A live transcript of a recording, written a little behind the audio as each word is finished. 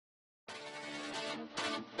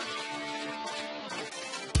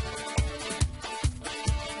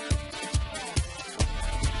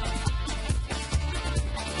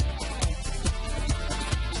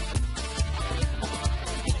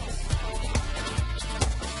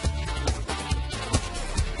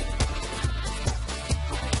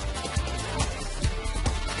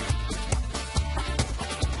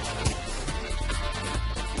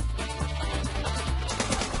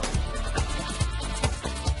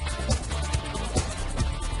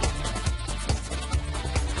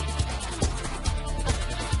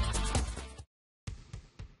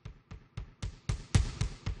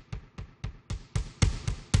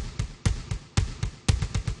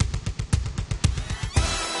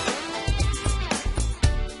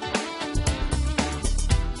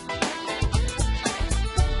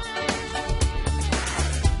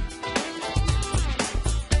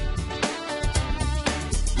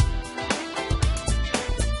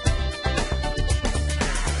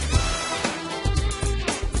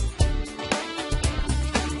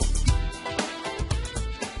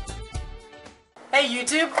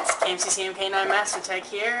YouTube? It's KMCCMK9 Master Tech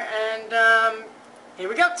here, and here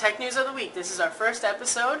we go, Tech News of the Week. This is our first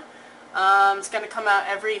episode. It's going to come out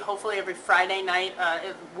hopefully every Friday night,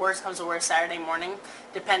 if worst comes to worst, Saturday morning,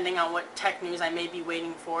 depending on what tech news I may be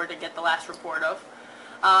waiting for to get the last report of.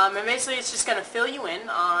 And basically it's just going to fill you in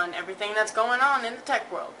on everything that's going on in the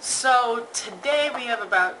tech world. So today we have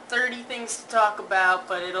about 30 things to talk about,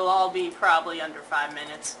 but it'll all be probably under 5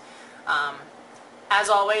 minutes. As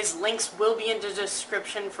always, links will be in the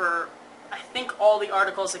description for, I think, all the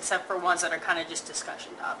articles except for ones that are kind of just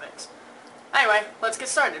discussion topics. Anyway, let's get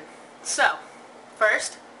started. So,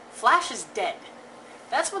 first, Flash is dead.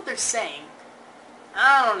 That's what they're saying.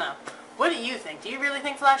 I don't know. What do you think? Do you really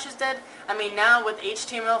think Flash is dead? I mean, now with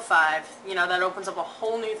HTML5, that opens up a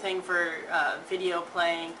whole new thing for video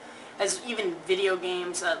playing, as even video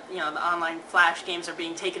games, the online Flash games are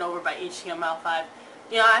being taken over by HTML5.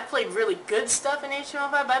 I played really good stuff in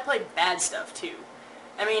HTML5, but I played bad stuff too.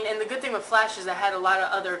 I mean, and the good thing with Flash is it had a lot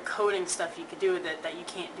of other coding stuff you could do with it that you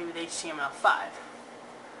can't do with HTML5.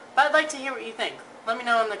 But I'd like to hear what you think. Let me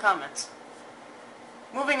know in the comments.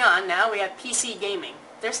 Moving on now, we have PC gaming.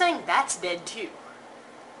 They're saying that's dead too.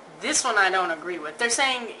 This one I don't agree with. They're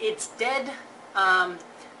saying it's dead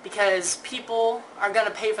because people are going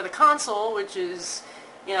to pay for the console, which is,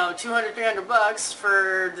 $200, $300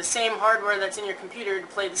 for the same hardware that's in your computer to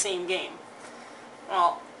play the same game.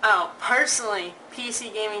 Well, personally,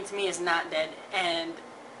 PC gaming to me is not dead, and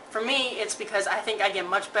for me, it's because I think I get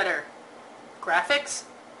much better graphics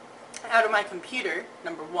out of my computer,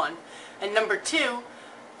 number one, and number two,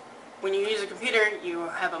 when you use a computer, you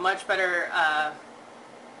have a much better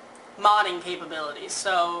modding capabilities.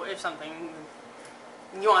 So if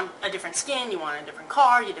you want a different skin, you want a different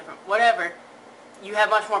car, you different whatever, you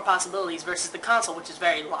have much more possibilities versus the console, which is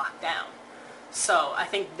very locked down. So I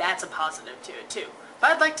think that's a positive to it too.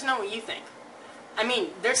 But I'd like to know what you think. I mean,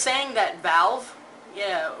 they're saying that Valve,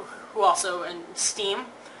 who also and Steam,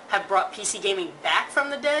 have brought PC gaming back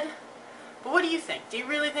from the dead. But what do you think? Do you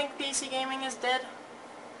really think PC gaming is dead?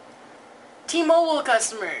 T-Mobile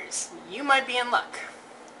customers, you might be in luck.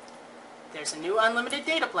 There's a new unlimited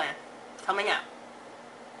data plan coming out.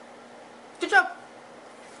 Good job.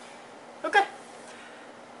 Okay.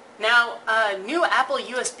 Now, a new Apple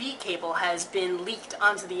USB cable has been leaked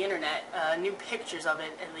onto the internet, new pictures of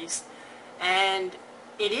it at least, and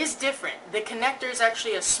it is different. The connector is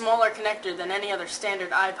actually a smaller connector than any other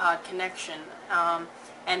standard iPod connection,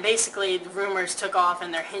 and basically the rumors took off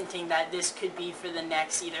and they're hinting that this could be for the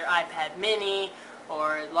next either iPad mini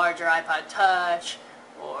or larger iPod Touch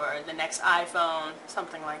or the next iPhone,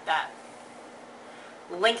 something like that.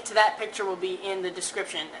 Link to that picture will be in the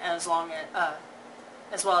description as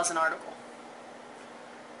well as an article.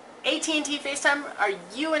 AT&T FaceTime, are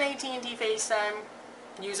you an AT&T FaceTime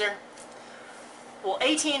user? Well,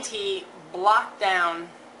 AT&T blocked down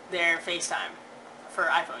their FaceTime for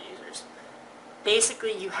iPhone users.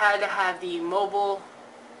 Basically, you had to have the mobile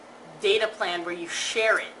data plan where you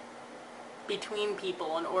share it between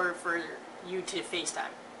people in order for you to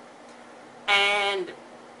FaceTime. And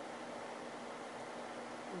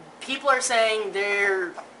people are saying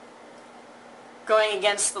they're going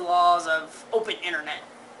against the laws of open internet,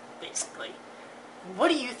 basically. What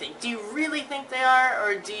do you think? Do you really think they are,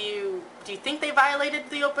 or do you think they violated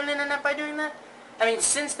the open internet by doing that? I mean,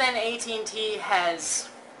 since then, AT&T has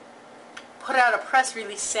put out a press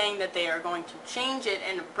release saying that they are going to change it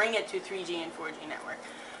and bring it to 3G and 4G network.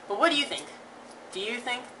 But what do you think? Do you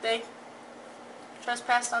think they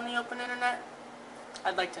trespassed on the open internet?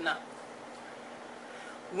 I'd like to know.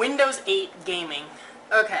 Windows 8 gaming.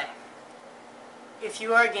 Okay. If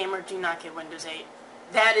you are a gamer, do not get Windows 8.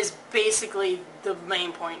 That is basically the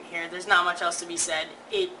main point here. There's not much else to be said.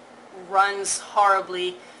 It runs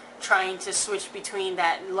horribly trying to switch between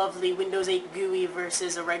that lovely Windows 8 GUI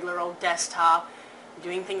versus a regular old desktop,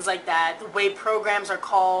 doing things like that. The way programs are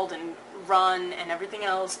called and run and everything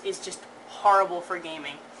else is just horrible for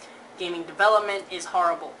gaming. Gaming development is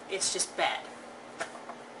horrible. It's just bad.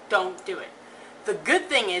 Don't do it. The good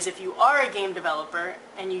thing is, if you are a game developer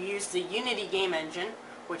and you use the Unity game engine,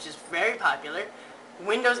 which is very popular,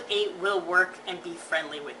 Windows 8 will work and be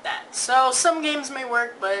friendly with that. So some games may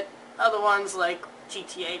work, but other ones like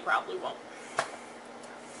GTA probably won't.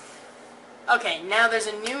 Okay, now there's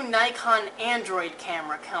a new Nikon Android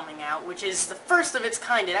camera coming out, which is the first of its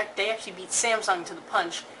kind. They actually beat Samsung to the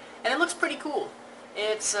punch, and it looks pretty cool.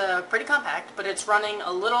 It's pretty compact, but it's running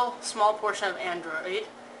a little small portion of Android,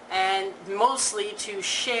 and mostly to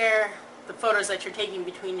share the photos that you're taking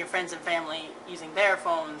between your friends and family using their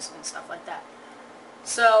phones and stuff like that.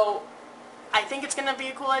 So I think it's going to be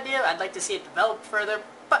a cool idea. I'd like to see it developed further,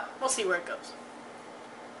 but we'll see where it goes.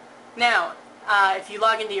 Now, if you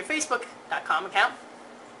log into your Facebook.com account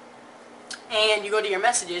and you go to your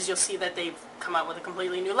messages, you'll see that they've come out with a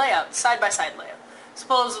completely new layout, side-by-side layout.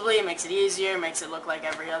 Supposedly, it makes it easier, makes it look like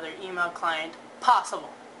every other email client possible.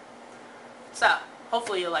 So,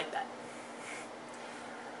 hopefully you like that.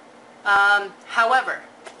 However,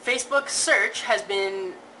 Facebook search has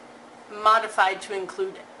been modified to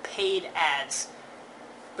include paid ads.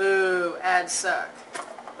 Boo, ads suck.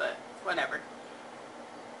 But, whatever.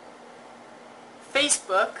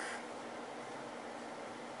 Facebook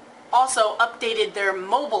also updated their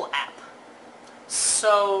mobile app.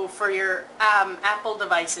 So for your Apple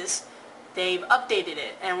devices, they've updated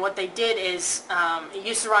it. And what they did is, it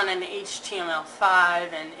used to run in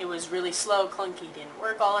HTML5 and it was really slow, clunky, didn't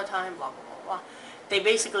work all the time, blah, blah, blah, blah. They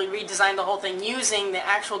basically redesigned the whole thing using the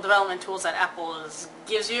actual development tools that Apple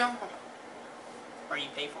gives you, or you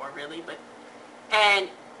pay for really, and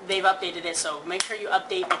they've updated it, so make sure you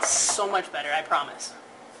update. It's so much better, I promise.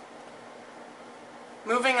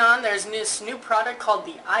 Moving on, there's this new product called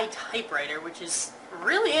the iTypewriter, which is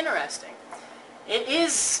really interesting. It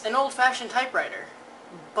is an old-fashioned typewriter,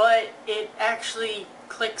 but it actually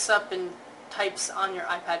clicks up and types on your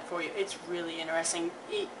iPad for you. It's really interesting.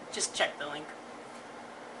 Just check the link.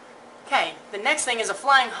 Okay, the next thing is a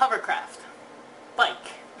flying hovercraft bike.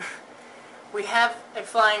 We have a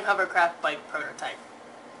flying hovercraft bike prototype.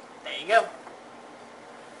 There you go.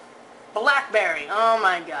 BlackBerry. Oh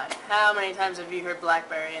my god. How many times have you heard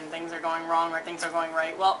BlackBerry and things are going wrong or things are going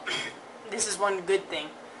right? Well, this is one good thing.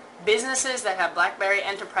 Businesses that have BlackBerry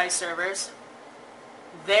Enterprise servers,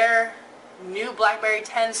 their new BlackBerry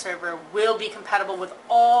 10 server will be compatible with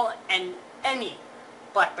all and any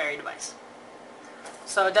BlackBerry device.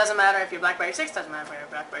 So it doesn't matter if you're BlackBerry 6, doesn't matter if you're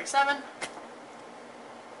BlackBerry 7,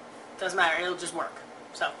 doesn't matter, it'll just work.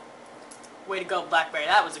 So, way to go BlackBerry,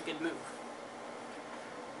 that was a good move.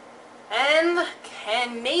 And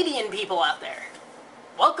Canadian people out there,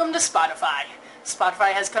 welcome to Spotify.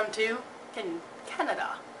 Spotify has come to Canada.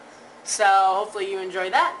 So hopefully you enjoy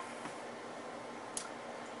that.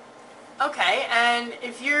 Okay, and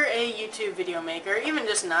if you're a YouTube video maker, even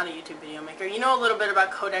just not a YouTube video maker, you know a little bit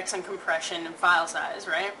about codecs and compression and file size,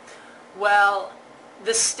 right? Well,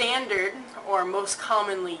 the standard, or most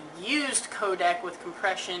commonly used codec with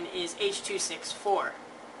compression is H.264.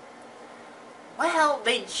 Well,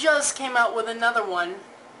 they just came out with another one,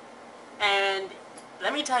 and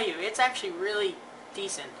let me tell you, it's actually really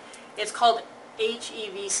decent. It's called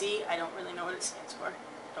HEVC. I don't really know what it stands for.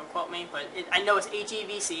 Don't quote me, but I know it's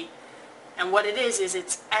HEVC. And what it is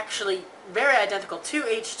it's actually very identical to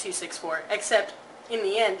H.264, except in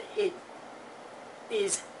the end, it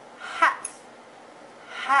is half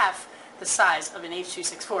the size of an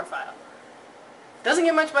H.264 file. Doesn't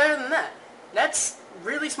get much better than that. That's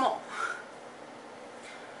really small.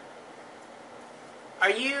 Are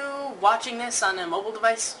you watching this on a mobile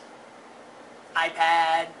device?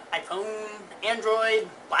 iPad, iPhone, Android,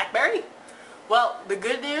 BlackBerry? Well, the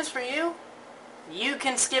good news for you, you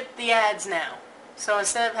can skip the ads now. So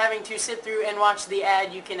instead of having to sit through and watch the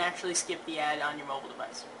ad, you can actually skip the ad on your mobile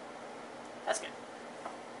device. That's good.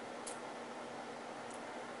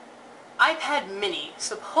 iPad mini.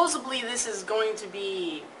 Supposedly this is going to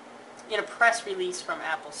be in a press release from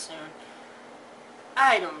Apple soon.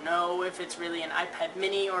 I don't know if it's really an iPad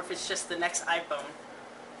mini or if it's just the next iPhone.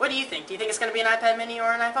 What do you think? Do you think it's going to be an iPad mini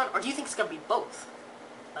or an iPhone? Or do you think it's going to be both?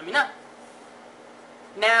 Let me know.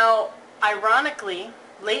 Now, ironically,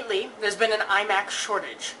 lately, there's been an iMac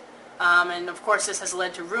shortage. And of course this has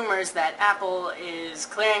led to rumors that Apple is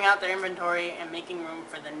clearing out their inventory and making room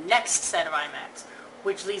for the next set of iMacs.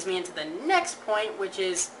 Which leads me into the next point, which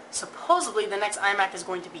is supposedly the next iMac is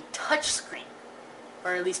going to be touchscreen.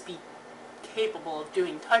 Or at least be capable of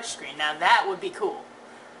doing touchscreen. Now that would be cool.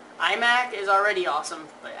 iMac is already awesome,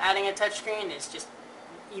 but adding a touchscreen is just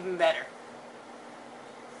even better.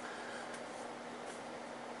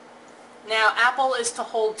 Now Apple is to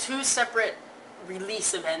hold 2 separate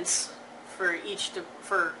release events for each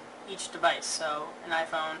device. So an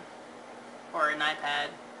iPhone, or an iPad,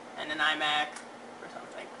 and an iMac, or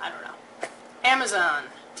something. I don't know. Amazon.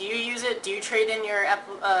 Do you use it? Do you trade in your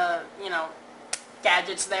Apple,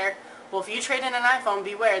 gadgets there? Well, if you trade in an iPhone,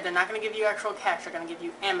 beware, they're not going to give you actual cash. They're going to give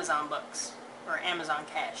you Amazon bucks, or Amazon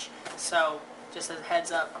cash. So, just as a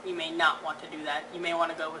heads up, you may not want to do that. You may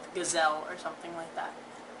want to go with Gazelle or something like that.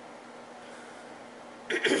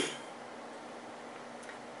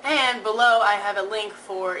 And below, I have a link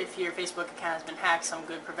for if your Facebook account has been hacked, some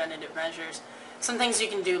good preventative measures, some things you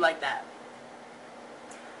can do like that.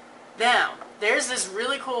 Now, there's this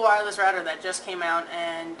really cool wireless router that just came out,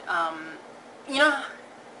 and, you know,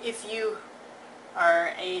 if you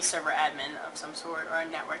or a server admin of some sort, or a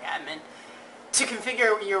network admin, to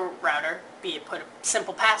configure your router, be it put a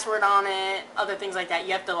simple password on it, other things like that.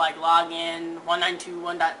 You have to like log in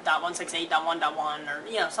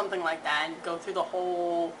 192.168.1.1 or something like that and go through the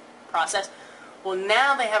whole process. Well,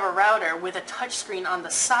 now they have a router with a touchscreen on the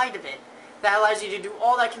side of it that allows you to do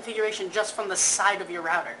all that configuration just from the side of your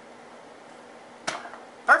router.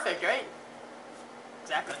 Perfect, right?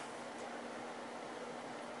 Exactly.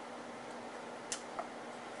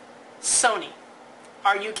 Sony.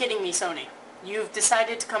 Are you kidding me, Sony? You've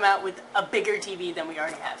decided to come out with a bigger TV than we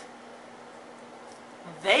already have.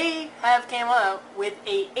 They have came out with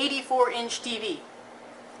a 84-inch TV.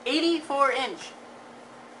 84-inch.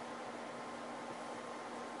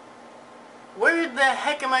 Where the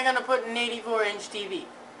heck am I going to put an 84-inch TV?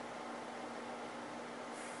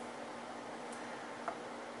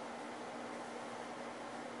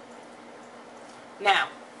 Now,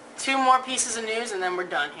 two more pieces of news and then we're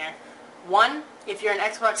done here. One, if you're an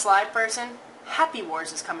Xbox Live person, Happy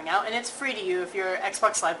Wars is coming out, and it's free to you if you're an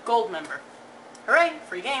Xbox Live Gold member. Hooray,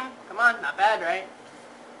 free game. Come on, not bad, right?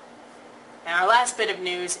 And our last bit of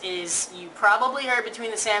news is you probably heard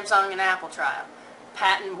between the Samsung and Apple trial.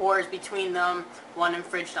 Patent wars between them. One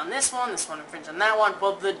infringed on this one infringed on that one.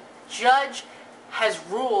 Well, the judge has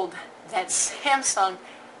ruled that Samsung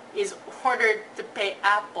is ordered to pay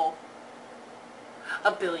Apple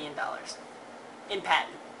 $1 billion in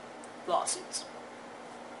patent lawsuits.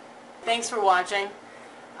 Thanks for watching,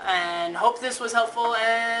 and hope this was helpful,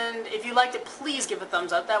 and if you liked it, please give a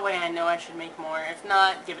thumbs up. That way I know I should make more. If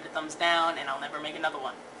not, give it a thumbs down, and I'll never make another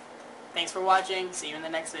one. Thanks for watching. See you in the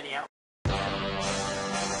next video.